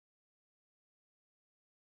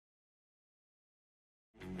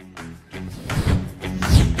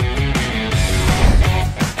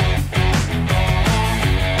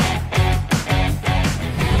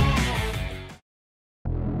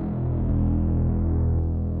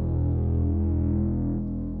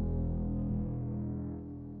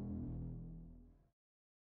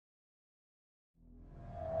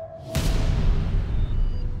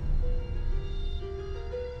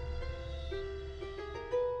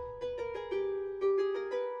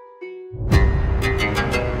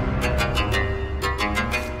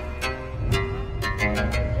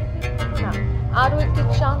আরো একটি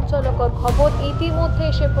চাঞ্চল্যকর খবর ইতিমধ্যে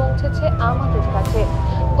এসে পৌঁছেছে আমাদের কাছে।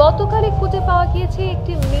 গতকালই খুঁজে পাওয়া গিয়েছে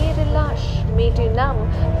একটি মেয়ের লাশ। মেয়েটির নাম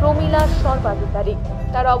প্রমীলা সর্বাধিকারী।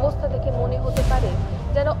 তার অবস্থা দেখে মনে হতে পারে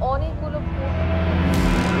যেন অনেকগুলো।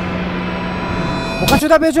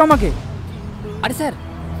 বোকাচোদা পেয়েছো আমাকে? আরে স্যার,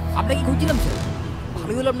 আপনাকে খুঁজছিলাম স্যার।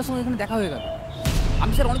 ভালোই হলো আপনার সঙ্গে এখানে দেখা হয়ে গেল।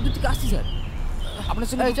 আমি স্যার অনেক দূর থেকে আসছি স্যার, আপনার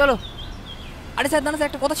সঙ্গে। চলো। আরে স্যার, না স্যার,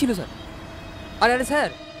 একটা কথা ছিল স্যার। আরে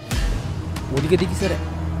স্যার, ওদিকে দেখি স্যার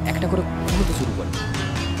একটা করে খুঁজতে শুরু করে।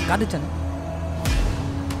 কাদের জানে?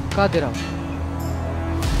 কাদেরাও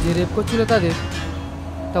যে রেপ করছিল তাদের।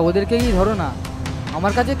 তা ওদেরকেই ধরো না,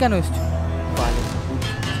 আমার কাছে কেন এসছো?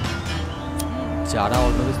 যারা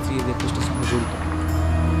অর্ণবের স্ত্রী রেপ কেসটার সঙ্গে জড়িত,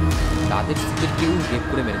 তাদের স্ত্রীদের কেউ রেপ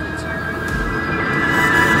করে মেরে ফেলছে।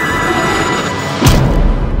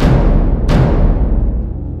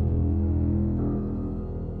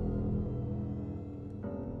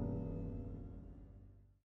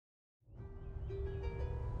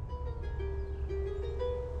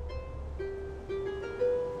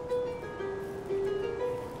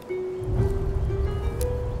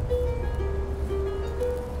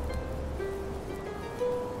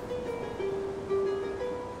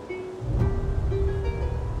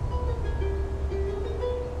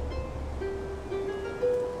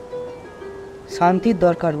 শান্তির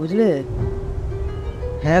দরকার, বুঝলে?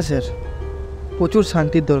 হ্যাঁ স্যার, প্রচুর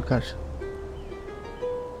শান্তির দরকার।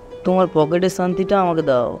 তোমার পকেটের শান্তিটা আমাকে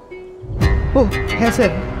দাও। ও হ্যাঁ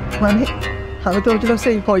স্যার, মানে আমি তো বলছিলাম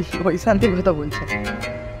সেই ওই শান্তির কথা বলছি।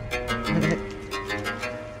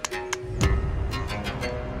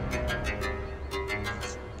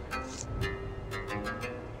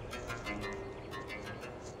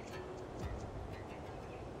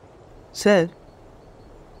 স্যার,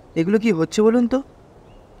 এগুলো কি হচ্ছে বলুন তো?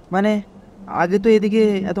 মানে আগে তো এদিকে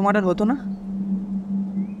এত মার্ডার হতো না।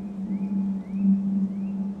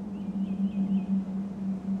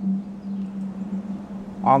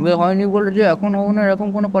 আগে হয়নি বলে যে এখন হবে না, এরকম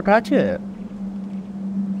কোনো কথা আছে?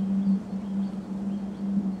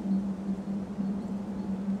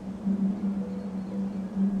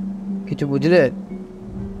 কিছু বুঝলে?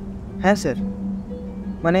 হ্যাঁ স্যার,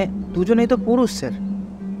 মানে দুজনেই তো পুরুষ স্যার।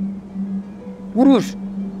 পুরুষ?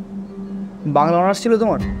 বাংলা অনার্স ছিল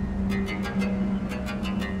তোমার,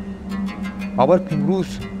 আবার পুরুষ?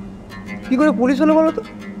 কি করে পুলিশ হলো বলো তো?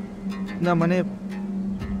 না মানে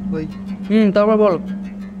ওই তারপর বলো।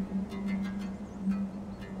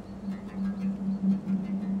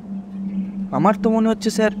 আমার তো মনে হচ্ছে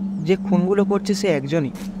স্যার যে খুনগুলো করছে সে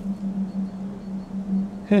একজনই।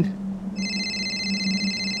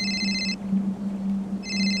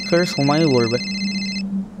 সেটা সময়ই বলবে।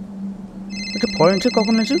 এটা ফরেন্সিক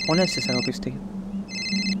কখন আছে? মনে আসছে স্যার অফিস থেকে।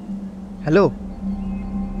 হ্যালো,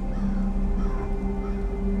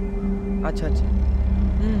 আচ্ছা আচ্ছা,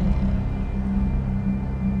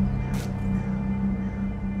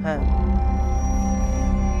 হ্যাঁ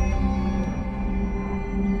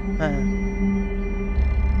হ্যাঁ,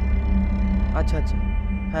 আচ্ছা আচ্ছা,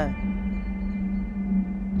 হ্যাঁ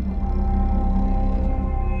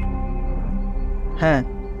হ্যাঁ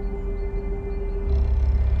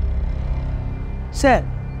স্যার,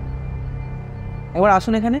 একবার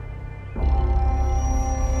আসুন এখানে।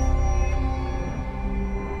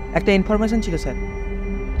 একটা ইনফরমেশন ছিল স্যার।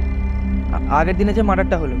 আগের দিনে যে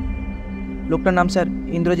মার্ডারটা হলো, লোকটার নাম স্যার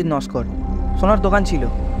ইন্দ্রজিৎ নস্কর। সোনার দোকান ছিল,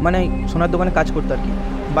 মানে সোনার দোকানে কাজ করতো আর কি।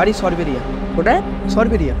 বাড়ি সরবেরিয়া। ওটায়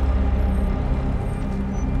সরবেরিয়া?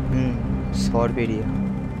 সরবেরিয়া।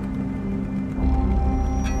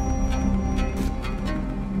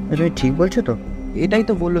 তুমি ঠিক বলছো তো? এটাই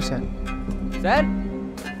তো বললো স্যার। Sir,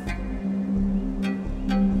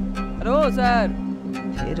 hello sir.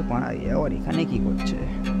 এর পাড়া আবার এখানে কি করছে?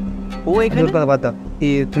 ও এখানে কথা বাদ দাও।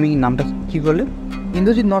 তুমি নামটা কি বললে?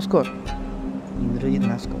 ইন্দ্রজিৎ নস্কর। ইন্দ্রজিৎ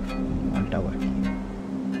নস্কর? নামটা আবার কি?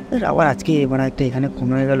 আবার আজকে এবার একটা এখানে খুন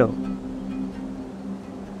হয়ে গেল।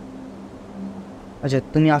 আচ্ছা,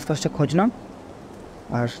 তুমি আস্তে আস্তে খোঁজ নাও,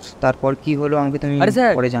 আর তারপর কি হলো আমাকে তুমি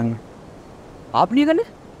পরে জানিও। আপনি এখানে?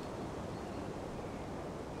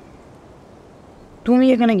 তুমি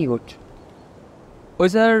এখানে কি করছো? ওই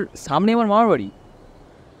স্যার সামনে আমার মামার বাড়ি।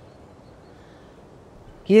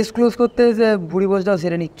 কেস ক্লোজ করতে এসে বুড়ি বসটাও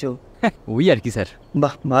সেরে নিচ্ছ। ওই আর কি স্যার।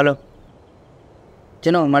 বাহ, ভালো।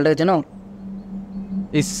 চেনো মালটাকে, চেনো?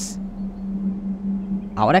 ইস,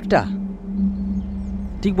 আমার একটা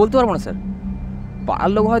ঠিক বলতে পারবো না স্যার,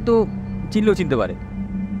 পাড়ার লোক হয়তো চিনলেও চিনতে পারে।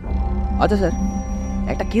 আচ্ছা স্যার,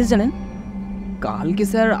 একটা কেস জানেন, কালকে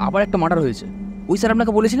স্যার আবার একটা মার্ডার হয়েছে। ওই স্যার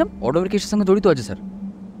আপনাকে বলেছিলাম অর্ণবের কেসের সঙ্গে জড়িত আছে স্যার।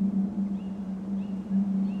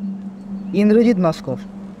 ইন্দ্রজিৎ নস্কর,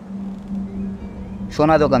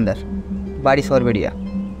 সোনা দোকানদার, বাড়ি সরবেরিয়া।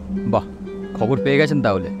 বাহ, খবর পেয়ে গেছেন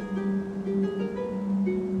তাহলে।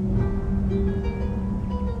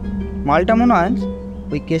 মালটা মনে হয়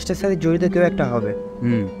ওই কেসটার সাথে জড়িত কেউ একটা হবে।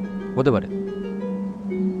 হতে পারে।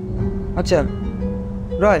 আচ্ছা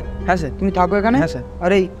রয়। হ্যাঁ স্যার। তুমি থাকো এখানে? হ্যাঁ স্যার।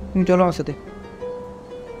 আর এই তুমি চলো আমার সাথে।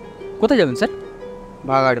 কোথায় যাবেন স্যার?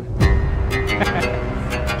 ভাগাড়।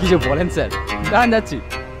 কি যে বলেন স্যার, দাঁড়ান যাচ্ছি।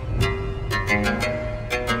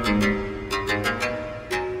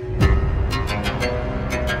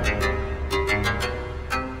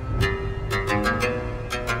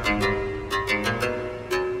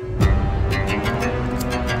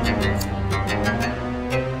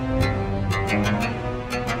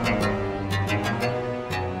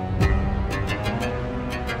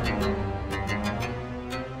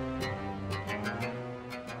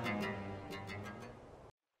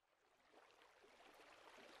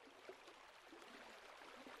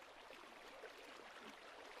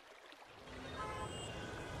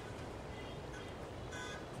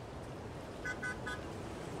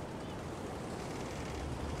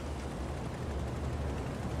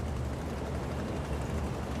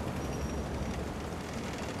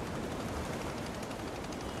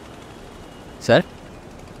 স্যার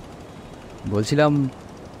বলছিলাম,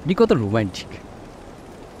 আপনি কত রোমান্টিক।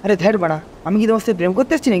 আরে ধ্যার বাড়া, আমি কি তোমার সাথে প্রেম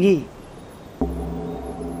করতে এসছি নাকি?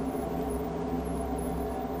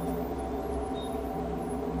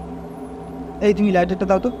 এই তুমি লাইটারটা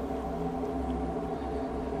দাও তো।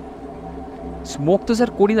 স্মোক তো স্যার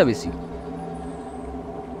করি না বেশি।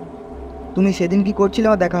 তুমি সেদিন কি করছিলে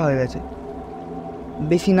আমার দেখা হয়ে গেছে।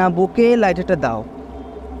 বেশি না বকে লাইটারটা দাও।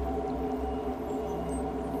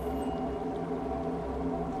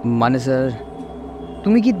 মানে স্যার?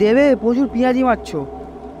 তুমি কি দেবে? প্রচুর পেঁয়াজি মারছো।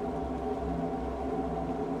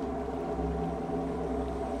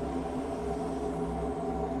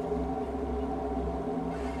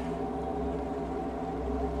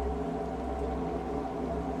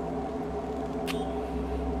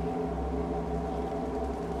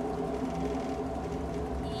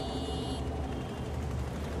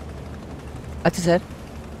 আচ্ছা স্যার,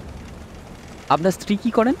 আপনার স্ত্রী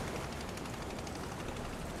কি করেন?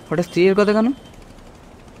 ওটা স্ত্রীর কথা কেন?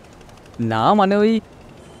 না মানে ওই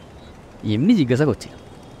এমনি জিজ্ঞাসা করছি।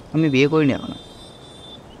 আমি বিয়ে করিনি এখনো।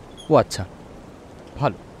 ও আচ্ছা,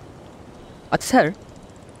 ভালো। আচ্ছা স্যার,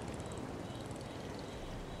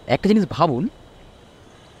 একটা জিনিস ভাবুন,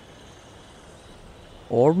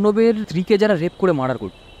 অর্ণবের স্ত্রীকে যারা রেপ করে মার্ডার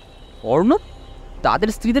করছে, অর্ণব তাদের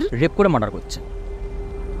স্ত্রীদের রেপ করে মার্ডার করছে।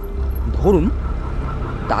 ধরুন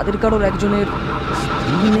তাদের কারোর একজনের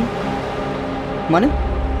স্ত্রী নেই। মানে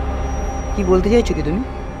কি বলতে চাইছো কি তুমি?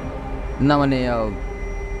 না মানে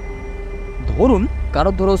ধরুন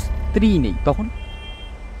কারোর ধরো স্ত্রী নেই, তখন?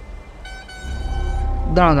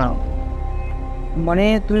 দাঁড়াও দাঁড়াও, মানে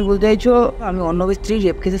তুমি বলতে চাইছো আমি অর্ণবের স্ত্রী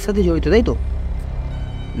রেপ কেসের সাথে জড়িত, তাই তো?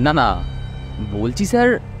 না না, বলছি স্যার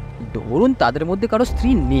ধরুন তাদের মধ্যে কারো স্ত্রী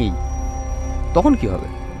নেই, তখন কি হবে?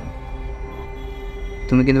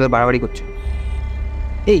 তুমি কিন্তু এবার বাড়াবাড়ি করছো।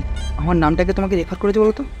 এই আমার নামটাকে তোমাকে রেফার করেছে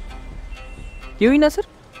বলো তো? কেউই না স্যার,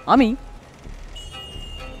 আমি।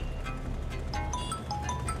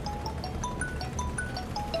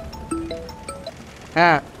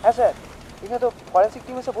 হ্যাঁ হ্যাঁ স্যার, এখানে তো ফরেন্সিক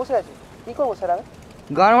টিম এসে বসে আছে। কী করবো স্যার আমি?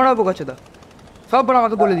 গান মারাবো কাছে দা, সব বড়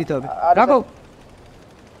আমাকে বলে দিতে হবে। রাখো।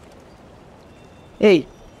 এই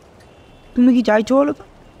তুমি কি চাইছো বলো তো?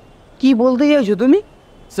 কি বলতে চাইছো তুমি?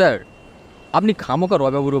 স্যার আপনি খামোকা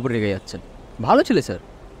রয়বাবুর ওপর রেগে যাচ্ছেন। ভালো ছেলে স্যার।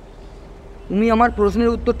 তুমি আমার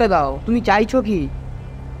প্রশ্নের উত্তরটা দাও, তুমি চাইছো কি?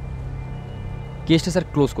 কেসটা স্যার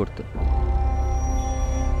ক্লোজ করতে।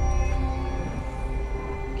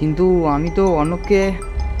 কিন্তু আমি তো অর্ণবকে।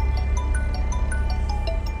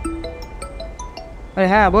 আরে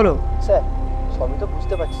হ্যাঁ বলো। স্যার সবই তো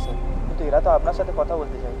বুঝতে পারছি স্যার, কিন্তু এরা তো আপনার সাথে কথা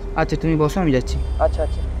বলতে চাইছে। আচ্ছা তুমি বসো, আমি যাচ্ছি। আচ্ছা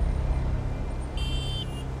আচ্ছা।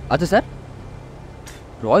 আচ্ছা স্যার,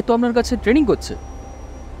 রয় তো আপনার কাছে ট্রেনিং করছে।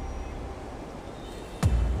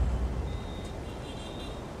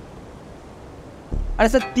 আরে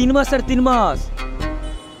স্যার 3 মাস স্যার, 3 মাস।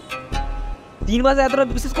 3 মাসে এতটা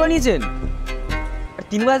বিশ্বাস করে নিয়েছেন? আর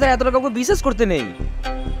 3 মাসে এতটা কাউকে বিশ্বাস করতে নেই।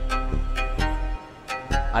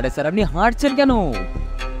 আরে স্যার আপনি হাঁটছেন কেন?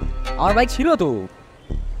 আমার বাইক ছিল তো।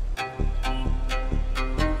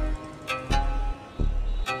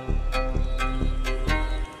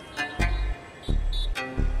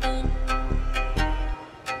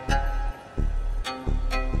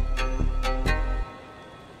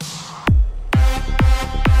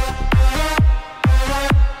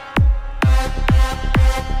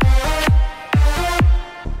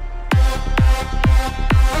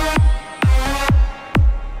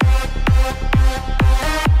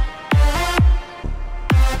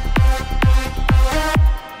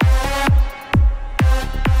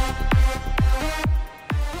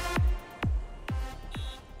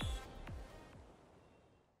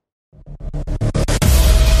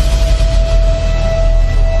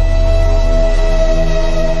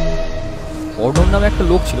 অর্ণব নামে একটা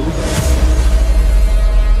লোক ছিল,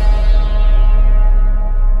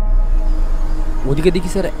 ওদিকে দেখি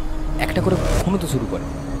স্যার একটা করে ফোনও তো শুরু করে।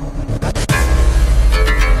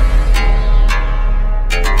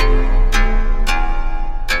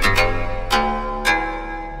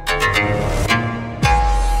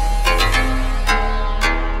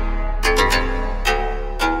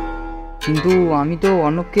 কিন্তু আমি তো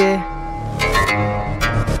অর্ণবকে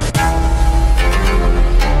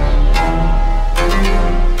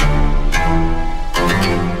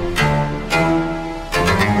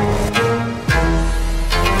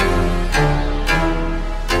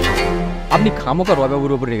আপনি খামোকা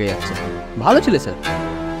রয়বাবুর উপর রেগে যাচ্ছেন। ভালো ছিল স্যার।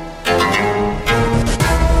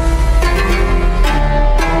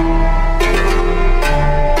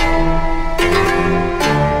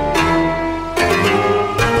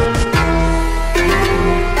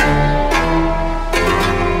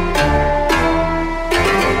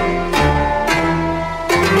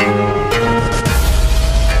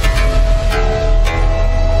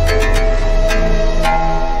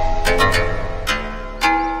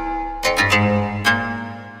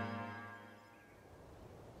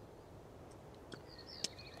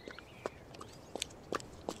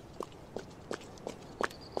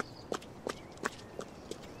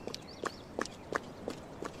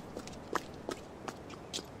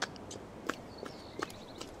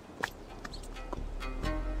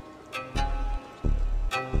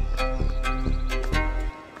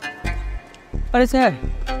 আরে স্যার,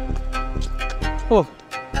 ও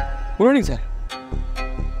গুড মর্নিং স্যার।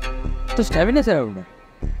 তো স্ট্যামিনা স্যার আপনার,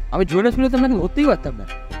 আমি জোরে শুনে তো আপনাকে ধরতেই পারতাম না,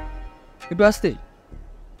 একটু আসতে।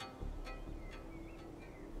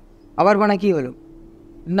 আবার বানা কি হলো?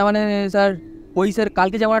 না মানে স্যার, ওই স্যার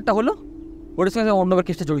কালকে যেমন একটা হলো, ওটার সঙ্গে অন্যবার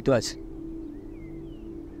কেসটা জড়িত আছে।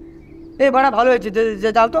 এই বানা ভালো হয়েছে,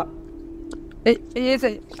 যাও তো। এই এই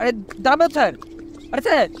স্যার, আরে দাঁড়াবেন স্যার, আরে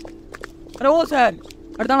স্যার, আরে ও স্যার,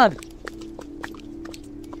 আরে দাঁড়ান।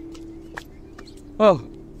 ও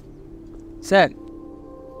স্যার,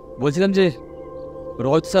 বলছিলাম যে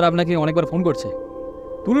রোহিত স্যার আপনাকে অনেকবার ফোন করছে,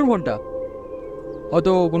 তুলুন ফোনটা,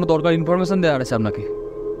 হয়তো কোনো দরকার ইনফরমেশান দেওয়ার আছে আপনাকে।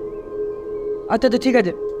 আচ্ছা আচ্ছা ঠিক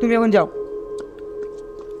আছে, তুমি এখন যাও।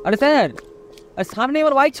 আরে স্যার, আর সামনে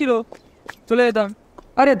আমার বাইক ছিল, চলে যেতাম।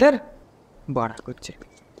 আরে ধর বাড়া করছে।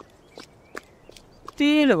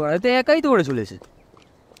 তিল বাড়াতে একাই তো করে চলেছে।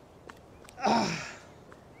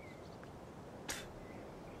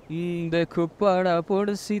 দেখো পাড়া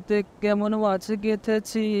পড়শিতে কেমন মাছ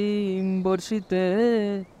গেঁথেছি বড়শিতে।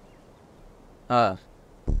 হ্যাঁ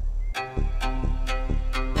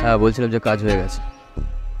হ্যাঁ, বলছিলাম যে কাজ হয়ে গেছে।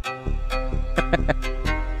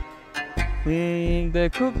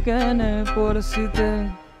 দেখো কেন পড়শিতে।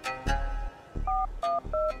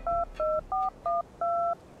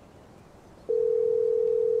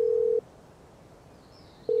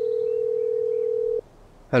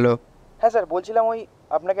 হ্যালো। হ্যাঁ স্যার, বলছিলাম ওই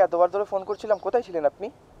আপনাকে এতবার ধরে ফোন করছিলাম, কোথায় ছিলেন আপনি?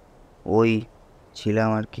 ওই ছিলাম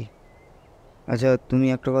আর কি। আচ্ছা তুমি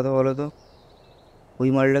একটা কথা বলো তো, ওই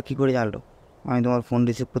মালটা কী করে জানলো আমি তোমার ফোন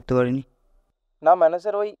রিসিভ করতে পারিনি? না মানে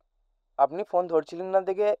স্যার, ওই আপনি ফোন ধরছিলেন না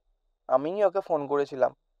দেখে আমিই ওকে ফোন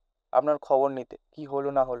করেছিলাম আপনার খবর নিতে, কি হলো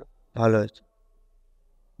না হলো। ভালো হয়েছে।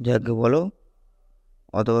 যাকে বলো,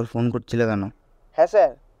 অতবার ফোন করছিলে কেন? হ্যাঁ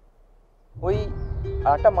স্যার, ওই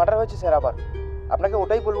আরেকটা মার্ডার হয়েছে স্যার, আবার আপনাকে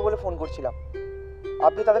ওটাই বলবো বলে ফোন করছিলাম।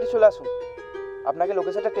 আপনি তাড়াতাড়ি চলে আসুন, আপনাকে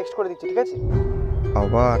লোকেশনটা টেক্সট করে দিচ্ছি, ঠিক আছে?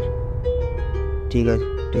 আবার? ঠিক আছে,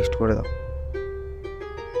 টেক্সট করে দাও।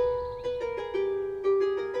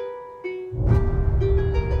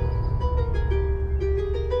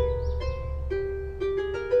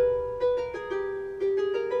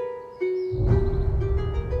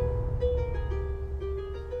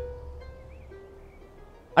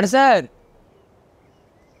 আরে স্যার,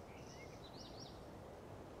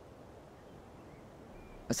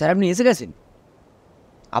 স্যার আপনি এসে গেছেন?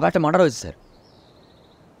 আবার একটা মার্ডার হয়েছে স্যার।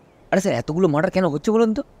 আরে স্যার এতগুলো মার্ডার কেন হচ্ছে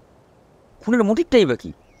বলুন তো? খুনের মোটিভটাই বা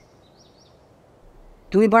কি?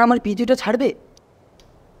 তুমি এবার আমার পিছুটা ছাড়বে?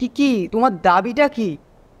 কি কি তোমার দাবিটা কি?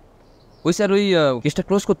 ওই স্যার ওই কেসটা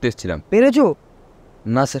ক্লোজ করতে এসেছিলাম। পেরেছো?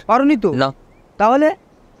 না স্যার। পারোনি তো? না। তাহলে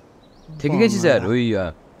থেকে গেছি স্যার, ওই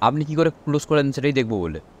আপনি কি করে ক্লোজ করেন সেটাই দেখবো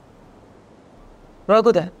বলে। রয়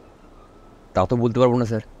কোথায়? তাও তো বলতে পারবো না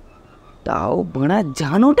স্যার। তাও বাড়া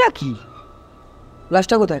জানোটা কি?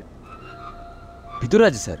 লাশটা কোথায়? ভিতরে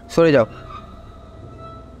আছে স্যার। সরে যাও।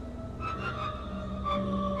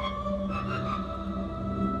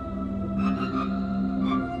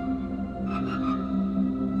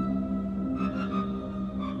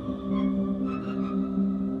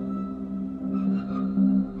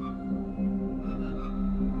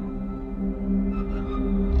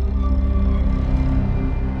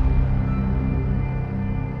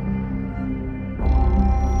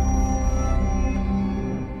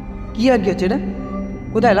 কি আর কি হচ্ছে এটা?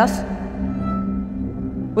 কোথায় লাশ?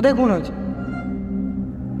 কোথায় খুন হয়েছে?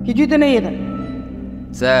 কিছুই তো নেই এখানে।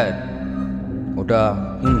 স্যার ওটা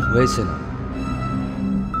খুন হয়েছে না,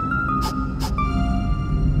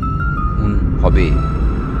 খুন হবে।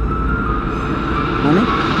 মানে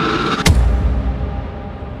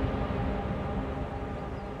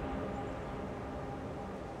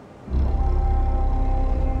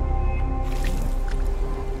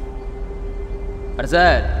আরে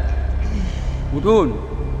স্যার উঠুন।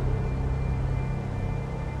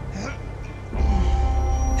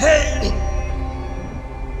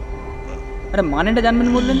 আরে মানেটা জানবেন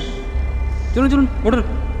বললেন, চলুন চলুন ওঠুন।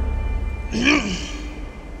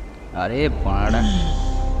 আরে বাড়া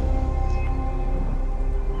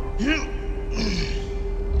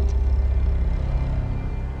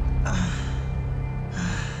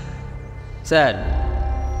স্যার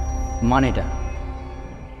মানেটা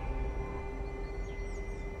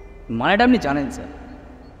আপনি জানেন স্যার।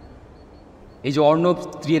 এই যে অর্ণব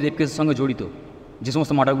স্ত্রীর রেপ কেসের সঙ্গে জড়িত যে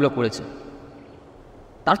সমস্ত মার্ডারগুলো করেছে,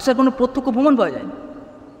 তার তো স্যার কোনো প্রত্যক্ষ প্রমাণ পাওয়া যায় না।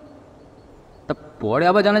 তা পরে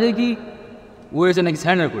আবার জানা যায় কি ও এসে নাকি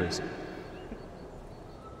স্যারেন্ডার করেছে।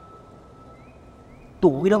 তো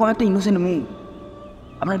ওই রকম একটা ইনোসেন্ট মেয়ে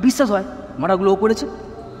আপনার বিশ্বাস হয় মার্ডারগুলো ও করেছে?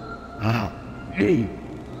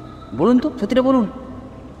 বলুন তো, সত্যিটা বলুন,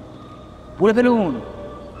 বলে ফেলুন।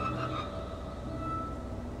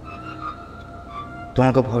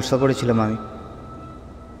 তোমাকে ভরসা করেছিলাম আমি,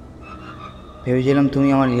 ভেবেছিলাম তুমি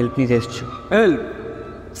আমার হেল্প নিতে এসছো। হেল্প?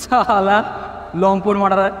 সালা লম্পর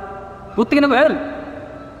মার্ডার প্রত্যেকে নেবো হেল্প?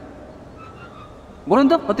 বলুন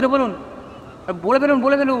তো, সত্যিটা বলুন, বলে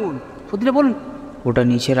ফেলুন, সত্যিটা বলুন। ওটা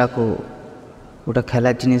নিচে রাখো, ওটা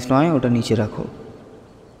খেলার জিনিস নয়, ওটা নিচে রাখো।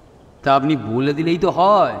 তা আপনি বলে দিলেই তো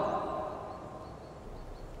হয়।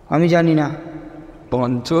 আমি জানি না।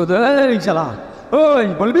 পঞ্চদাই চালা, ওই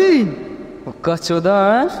বলবি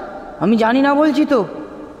চোদার? আমি জানি না বলছি তো।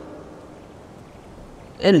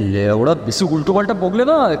 এলে ওরা বেশি উল্টো পাল্টা বগলে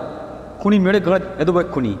না খুনি মেরে ঘর এত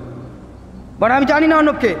খুনি। বাট আমি জানি না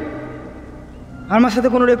অর্ণবকে, আমার সাথে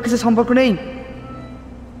কোনো রেপ কেসের সম্পর্ক নেই।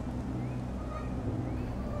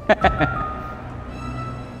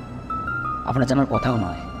 আপনার জানার কথাও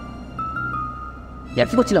নয়,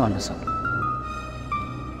 ইয়ার্কি করছিলাম আপনার সঙ্গে।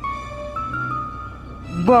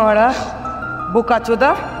 বাড়া বোকা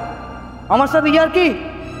চোদা, আমার সাথে ইয়ার কি?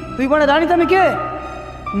 তুই বাড়া জানিস আমি কে?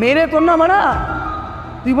 মেরে তোর না বাড়া,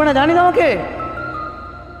 তুই বাড়া জানিস আমাকে?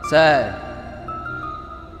 স্যার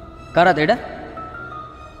কারা তো এটা?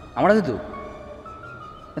 আমরা তো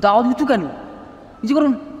এত আওয়াজ দিচ্ছ কেন? কিছু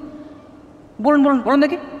করুন, বলুন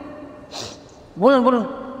দেখি, বলুন।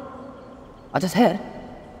 আচ্ছা স্যার,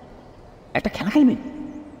 একটা খেলা খেলবেন?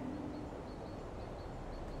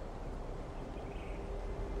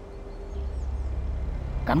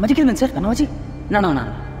 কানামাছি খেলবেন স্যার? কানামাছি? না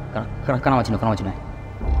কানামাছি নয়।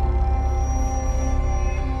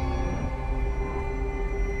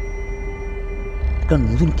 একটা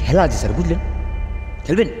নতুন খেলা আছে স্যার, বুঝলেন?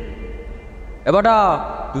 খেলবেন? এবারটা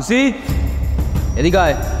তুসি এদিকে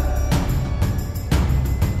আয়।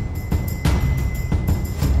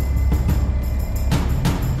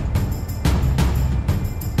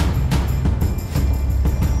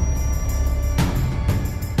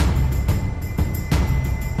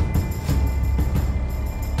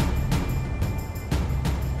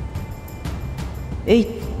 এই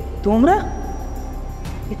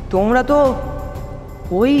তোমরা তো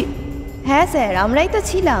ওই... হ্যাঁ স্যার, আমরাই তো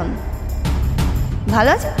ছিলাম। ভালো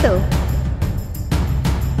আছেন তো?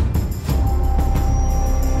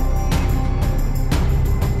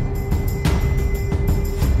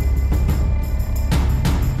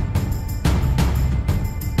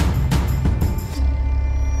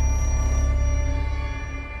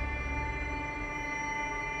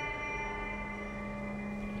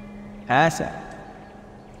 হ্যাঁ স্যার,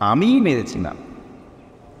 আমিই মেরেছিলাম।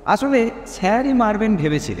 আসলে স্যারই মারবেন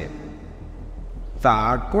ভেবেছিলেন,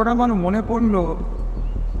 তারপর আমার মনে পড়ল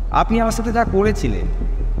আপনি আমার সাথে যা করেছিলেন,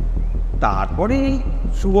 তারপরে এই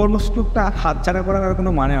সুবর্ণ সুযোগটা হাতছাড়া করার আর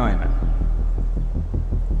কোনো মানে হয় না।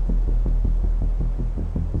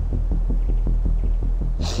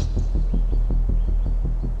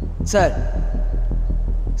 স্যার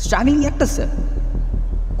স্ট্রাগলিং একটা স্যার,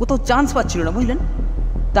 কোথাও চান্স পাচ্ছিল না বুঝলেন,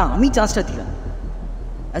 তা আমি চান্সটা দিলাম।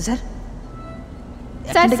 আর স্যার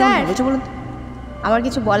স্যার actingটা কেমন স্যার হয়েছে বলুন তো? আমার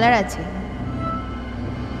কিছু বলার আছে।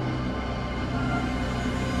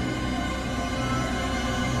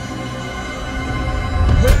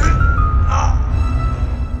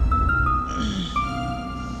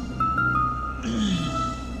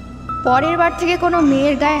 পরের বার থেকে কোনো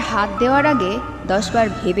মেয়ের গায়ে হাত দেওয়ার আগে 10 বার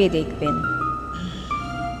ভেবে দেখবেন।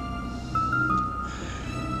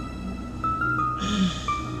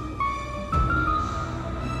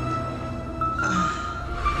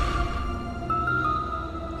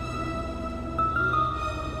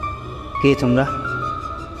 কে তোমরা?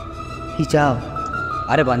 কি চাও?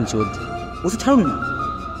 আরে বাঞ্চোদ, ওষুধ ছাড়ুন না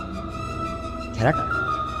খেলাটা।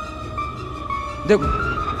 দেখুন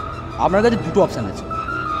আপনার কাছে দুটো অপশান আছে।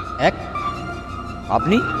 এক,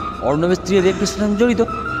 আপনি অর্ণবের স্ত্রী রেপ কেসের সঙ্গে জড়িত,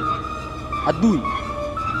 আর দুই,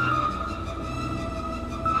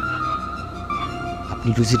 আপনি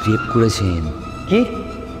টুসি রেপ করেছেন। কে?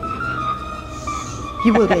 কি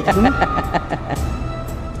বলতে চাইছো তুমি?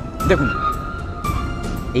 দেখুন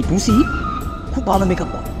এই টুসি খুব ভালো মেকআপ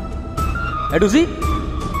করে। এই টুসি,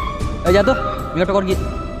 এই যা তো মেকআপটা কর গিয়ে।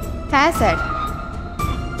 হ্যাঁ স্যার।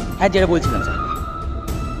 হ্যাঁ যেটা বলছিলাম স্যার,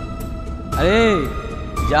 আরে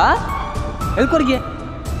যা হেল্প কর গিয়ে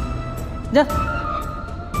যা।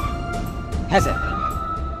 হ্যাঁ স্যার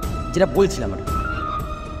যেটা বলছিলাম আর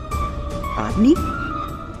আপনি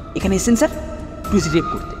এখানে এসেছেন স্যার টুসি রেপ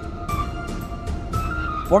করতে।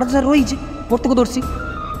 পড়া স্যার রয়েছে, প্রত্যক্ষদর্শী,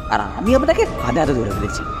 আর আমি আপনাকে হাতে হাতে ধরে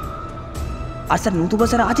ফেলেছি। আর স্যার নতুবা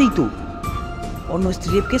স্যার আছেই তো অন্য স্ত্রী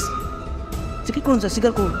রেপ কেস। স্বীকার করুন স্যার,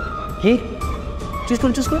 স্বীকার করুন। কে? চুজ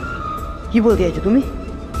করুন, চুজ করুন। কি বলতে চাইছো তুমি?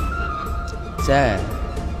 স্যার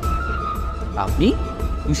আপনি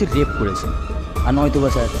টুসি রেপ করেছেন, আর নয়তো বা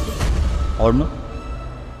স্যার অর্ণ।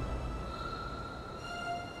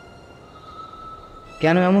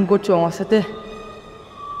 কেন এমন করছো আমার সাথে?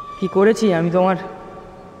 কি করেছি আমি তোমার?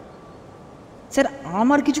 স্যার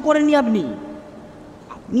আমার কিছু করেননি আপনি,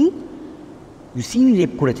 আপনি টুসি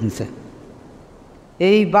রেপ করেছেন স্যার।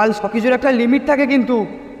 এই বাল সব কিছুর একটা লিমিট থাকে কিন্তু।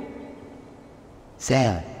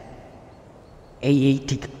 স্যার এই এই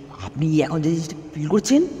ঠিক আপনি এখন যে জিনিসটা ফিল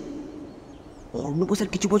করছেন, অর্ণব স্যার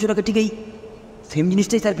কিছু বছর আগে ঠিক এই সেম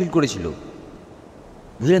জিনিসটাই স্যার ফিল করেছিল,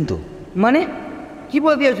 বুঝলেন তো? মানে কি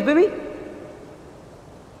বলতে চাইছো তুমি?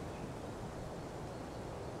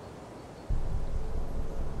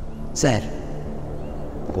 স্যার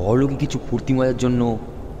বড়লোকে কিছু ফুর্তি মজার জন্য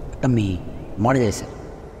একটা মেয়ে মারা যায় স্যার,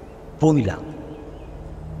 প্রমিলা।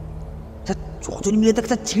 স্যার যজন মিলে তাকে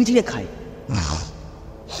স্যার ছিঁড়ে ছিঁড়ে খায়,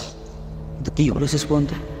 কিন্তু কী হলো শেষ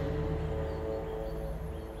পর্যন্ত?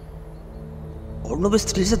 অর্ণবের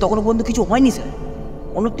স্ত্রীর সাথে তখনও পর্যন্ত কিছু হয়নি স্যার।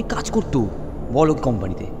 অর্ণবটি কাজ করতো বড়লোক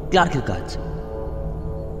কোম্পানিতে, ক্লার্কের কাজ।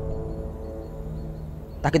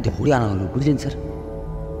 তাকে ধরে আনা হলো, বুঝলেন স্যার?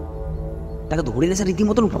 তাকে ধরে এনে স্যার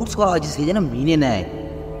রীতিমতন ফোর্স করা হয়েছে, সে যেন মেনে নেয়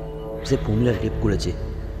সে প্রমিলার রেপ করেছে।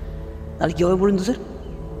 তাহলে কী হবে বলুন তো স্যার?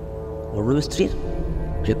 অর্ণবের স্ত্রীর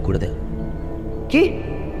রেপ করে দেয়। কি?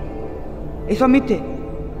 এসব মিথ্যে।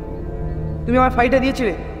 তুমি আমার ফাইলটা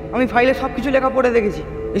দিয়েছিলে, আমি ফাইলে সব কিছু লেখা পড়ে দেখেছি,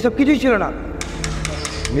 এসব কিছুই ছিল না।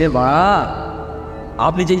 এ বাড়া,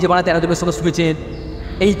 আপনি যে বাড়া 13 জনের সঙ্গে শুয়েছেন,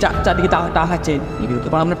 এই চারদিকে টাকা খাচ্ছেন, এগুলো তো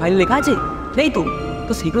আপনার ফাইলে লেখা আছে নেই তো?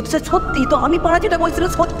 তো সেগুলো তো স্যার সত্যি, তো আমি পাড়া যেটা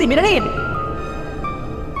বলছিলাম সত্যি, মেনে নেন।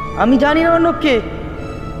 আমি জানি না অর্ণবকে,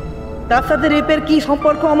 তার সাথে রেপের কি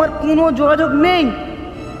সম্পর্ক আমার কোনো যোগাযোগ নেই।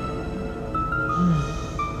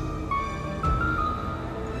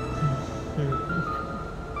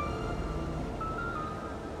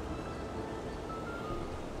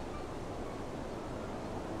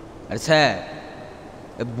 আরে স্যার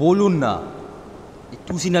বলুন না,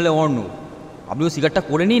 টুসি নালে অর্ণ, আপনিও সিগারেটটা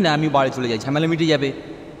করে নিন না, আমি বাড়ি চলে যাই, ঝামেলা মিটে যাবে।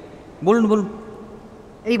 বলুন বলুন।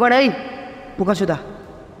 এইবার এই পোকাচোদা,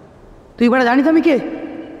 তুই বাড়া জানিস আমি কে?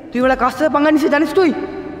 তুই বাড়া কার সাথে পাঙ্গা নিছিস জানিস তুই?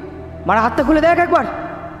 মারা হাতটা খুলে দেখ একবার।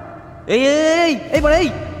 এই এই এইবার এই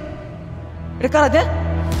এটা কার আছে?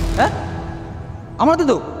 হ্যাঁ আমার তো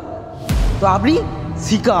তো আপনি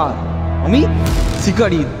শিকার, আমি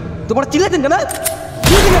শিকারি, তোমার চিল্লাতেন কেন?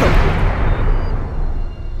 কেন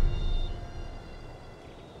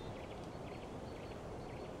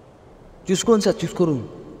চুজ করুন স্যার, চুজ করুন।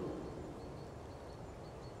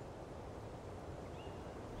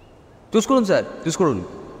 চুজ করুন স্যার, চুজ করুন,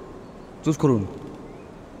 চুজ করুন।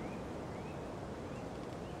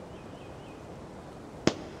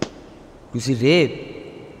 টুসি রেপ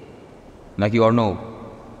নাকি অর্ণব?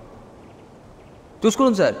 চুজ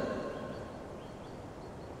করুন স্যার।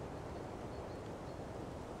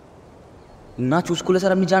 না চুজ করলে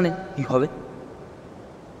স্যার আপনি জানেন কী হবে।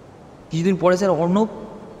 কিছুদিন পরে স্যার অর্ণব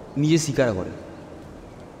নিজে স্বীকার করে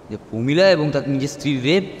যে প্রমীলা এবং তার নিজের স্ত্রীর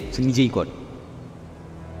রেপ সে নিজেই করে।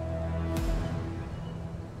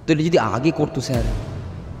 তো এটা যদি আগে করতো স্যার।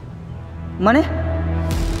 মানে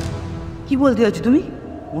কি বলতে চাইছো তুমি?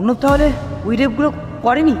 অর্ণব তাহলে ওই রেপগুলো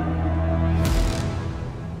করেনি?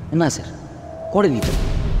 না স্যার, করেনি তো।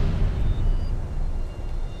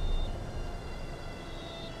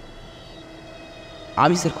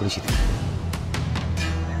 আমি স্যার করেছি।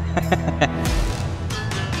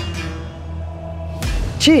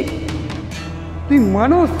 ছি, তুই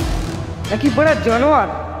মানুষ নাকি বড় জানোয়ার?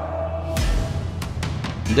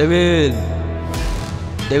 Devil,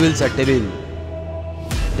 devil sir, devil,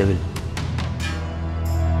 devil.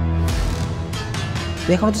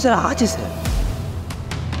 এখনো তো স্যার আছে স্যার।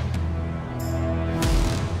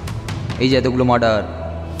 এই যে এতগুলো মার্ডার,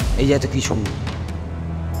 এই যে এত কিছু,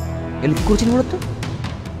 এগুলো কি করছেন বলতো?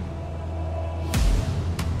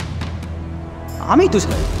 আমি তো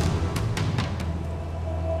স্যার।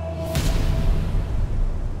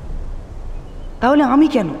 তাহলে আমি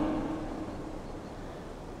কেন?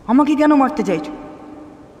 আমাকে কেন মারতে চাইছো?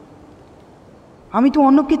 আমি তো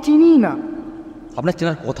অর্ণবকে চিনিই না। আপনার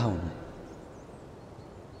চেনার কথাও নয়।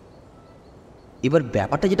 এবার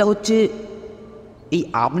ব্যাপারটা যেটা হচ্ছে, এই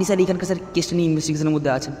আপনি স্যার এখানকার স্যার কেসটা নিয়ে ইনভেস্টিগেশনের মধ্যে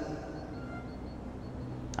আছেন,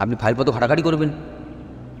 আপনি ফাইলপত্র ঘাটাঘাটি করবেন।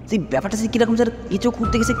 সেই ব্যাপারটা স্যার কীরকম স্যার, কেঁচো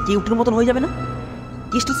খুঁড়তে গেছে কেউটের মতন হয়ে যাবে না?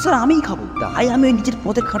 কেসটা স্যার আমিই খাবো, তাই আমি ওই নিজের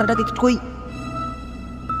পথের খাটাটাকে কই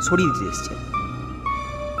সরিয়ে দিতে এসছি।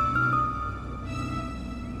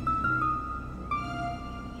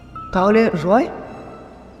 তাহলে রয়?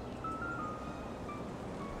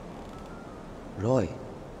 রয়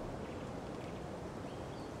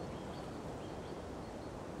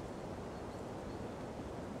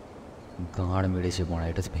গাঁড় মেরেছে বড়া,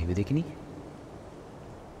 এটা ভেবে দেখিনি।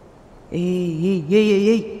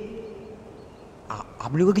 এই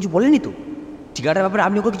আপনি ওকে কিছু বলেননি তো? ঠিকাটার ব্যাপারে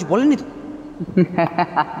আপনি ওকে কিছু বলেননি তো?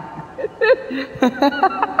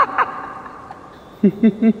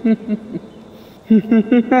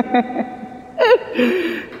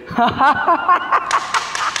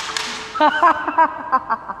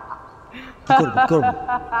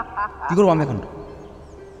 কি করবো আমি এখন?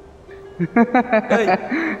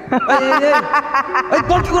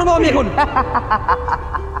 কি করবো আমি এখন?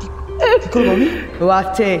 কি করবো আমি? ও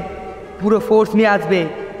আসছে, পুরো ফোর্স নিয়ে আসবে,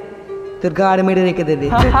 তোর গাড় মেরে রেখে দেবে।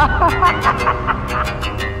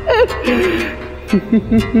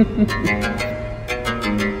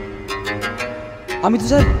 আমি তো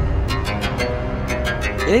স্যার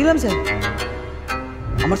এড়ে গেলাম স্যার।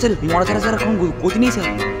 আমার স্যার মরা ছাড়া স্যার এখন গতি নেই স্যার।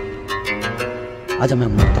 আজ আমি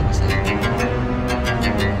মরতে হবে স্যার।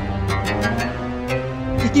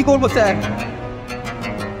 কি করবো স্যার?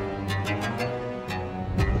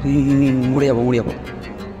 মরে যাবো, মরে যাবো,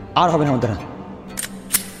 আর হবে না আমার দ্বারা।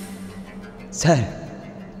 স্যার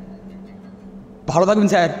ভালো থাকবেন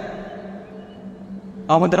স্যার,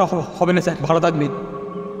 আমার দ্বারা হবে না স্যার, ভালো থাকবেন।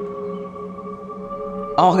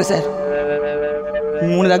 আমাকে স্যার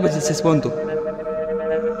মনে রাখবে শেষ পর্যন্ত।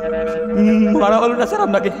 মারা হলো না স্যার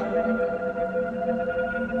আপনাকে।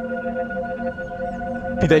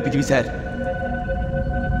 বিদায় পৃথিবী স্যার।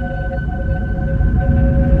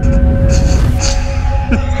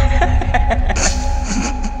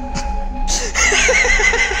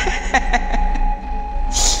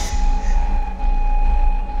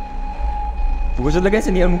 পুকুর লেগে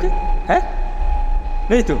আছে নিয়ার মুখে? হ্যাঁ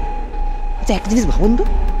নেই তো? আচ্ছা একটা জিনিস ভাবুন তো,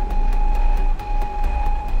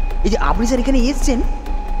 এই যে আপনি স্যার এখানে এসছেন,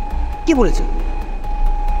 কে বলেছে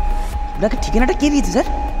আপনাকে ঠিকানাটা? কে দিয়েছে স্যার?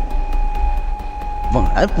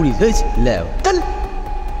 আর পুলিশ হয়েছে? তাহলে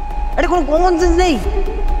এটা কোনো কমন সেন্স নেই।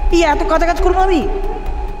 এই এত কাজ করবো আমি?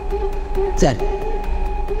 স্যার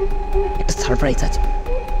একটা সারপ্রাইজ আছে।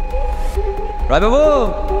 রায় বাবু,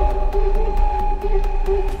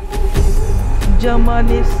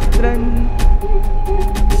 জমানিস্ত্রন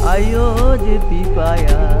আয়োজ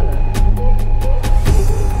পিপায়া।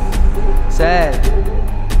 স্যার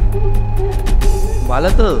ভালো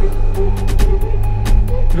তো?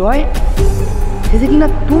 রয়, সেটা কি না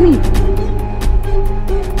তুমি?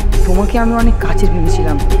 তোমাকে আমি অনেক কাছের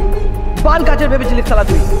ভেবেছিলাম, বাল গাছের ভেবেছিলিস শালা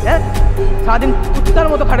তুই? হ্যাঁ, সারাদিন কুত্তার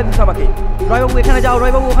মতো খাটে দিস আমাকে। রয়বাবু এখানে যাও,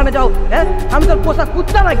 রয়বাবু ওখানে যাও। হ্যাঁ, আমি তোর পোষা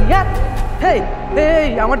কুত্তা নাকি? হ্যাঁ, এই এই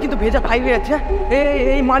আমার কিন্তু ভেজা ভাই হয়ে যাচ্ছে। এই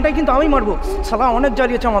এই মালটাই কিন্তু আমি মারবো। শালা অনেক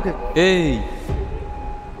জ্বালিয়েছে আমাকে। এই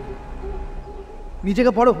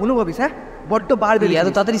নিজেকে বড় হনু ভাবিস? হ্যাঁ, বড্ড বার বেরিয়ে এত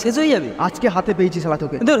তাড়াতাড়ি শেষ হয়ে যাবে? আজকে হাতে পেয়েছি শালা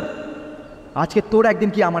তোকে। আজকে তোর একদিন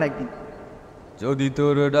কি আমার একদিন। যদি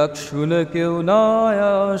তোর ডাক শুনে কেউ না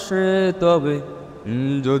আসে তবে,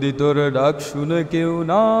 যদি তোর ডাক শুনে কেউ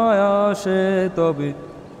না আসে তবে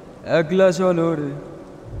একলা চলো রে,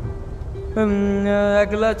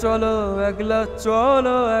 একলা চলো, একলা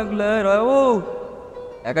চলো, একলা ও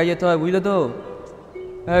একাই যেতে হয়, বুঝলে তো?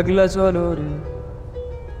 একলা চলো রে।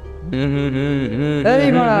 এই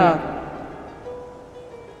মারা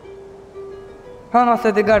হ্যাঁ, আমার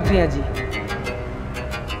সাথে গাড় পেঁয়াজি।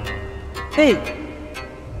 এই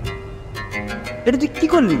এটা তুই কি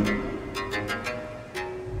করলি?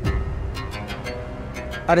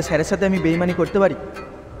 আরে স্যারের সাথে আমি বেইমানি করতে পারি?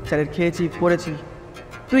 স্যারের খেয়েছি পড়েছি,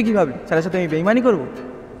 তুই কি ভাবলি স্যারের সাথে আমি বেইমানি করবো?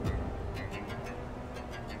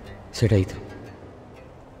 সেটাই তো।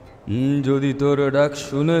 যদি তোর ডাক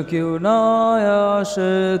শুনে কেউ না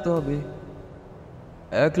আসে তবে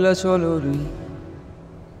একলা চলো রে।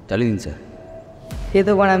 চালিয়ে দিন স্যার। সে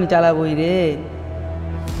তো বাড়া আমি চালাবই রে।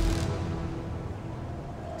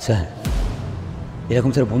 স্যার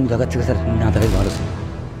এরকম স্যার বন্ধু থাকার থেকে স্যার না থাকাই ভালো স্যার।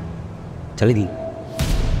 চালিয়ে দিন।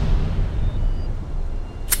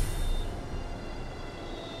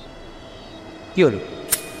 কি হলো?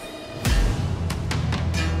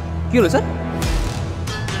 কি হলো স্যার?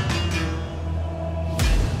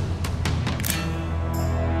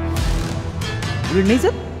 বুলেট নেই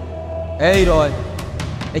স্যার? এই রয়,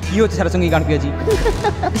 এই কি হচ্ছে স্যারের সঙ্গে গান পেয়েছি?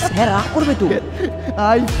 স্যার রাগ করবে তো।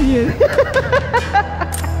 আইপিএস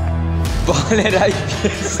বলে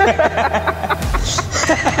আইপিএস।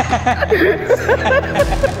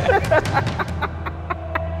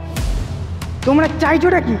 তোমরা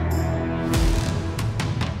চাইছোটা কি?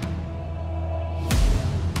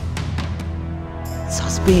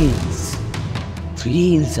 Suspense,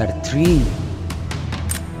 thrill sir, thrill.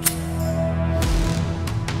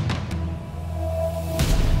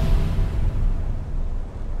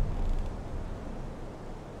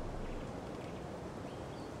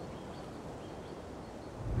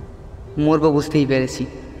 মরবো বুঝতেই পেরেছি,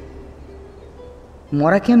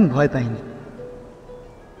 মরাকে আমি ভয় পাইনি।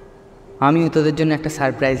 আমিও তোদের জন্য একটা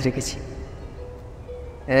সারপ্রাইজ রেখেছি।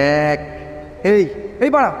 এই এই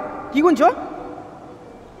বাড়া কি গুনছ?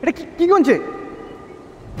 এটা কি গুনছে?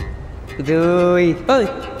 তুই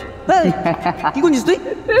কি করছিস তুই?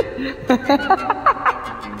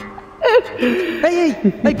 এই এই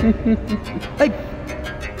এই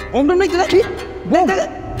ওম টম নাই তো দেখি।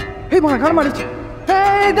 এই বাড়া গান মারিছে।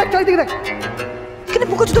 এই দেখ চারিদিকে দেখ। এখানে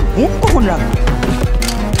পোকা তো বোম কখন রাখ?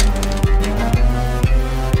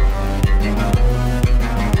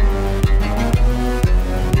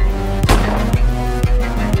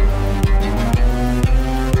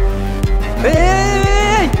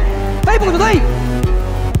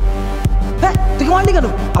 তুই মারলি কেন?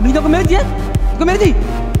 আপনি তোকে মেরেছি? তোকে মেরেছি?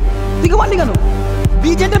 তুই কে মারলি কেন? বি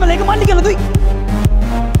জেন্টেলম্যান একে মারলি কেন তুই?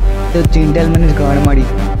 তো জেন্টেলম্যানের গান মারি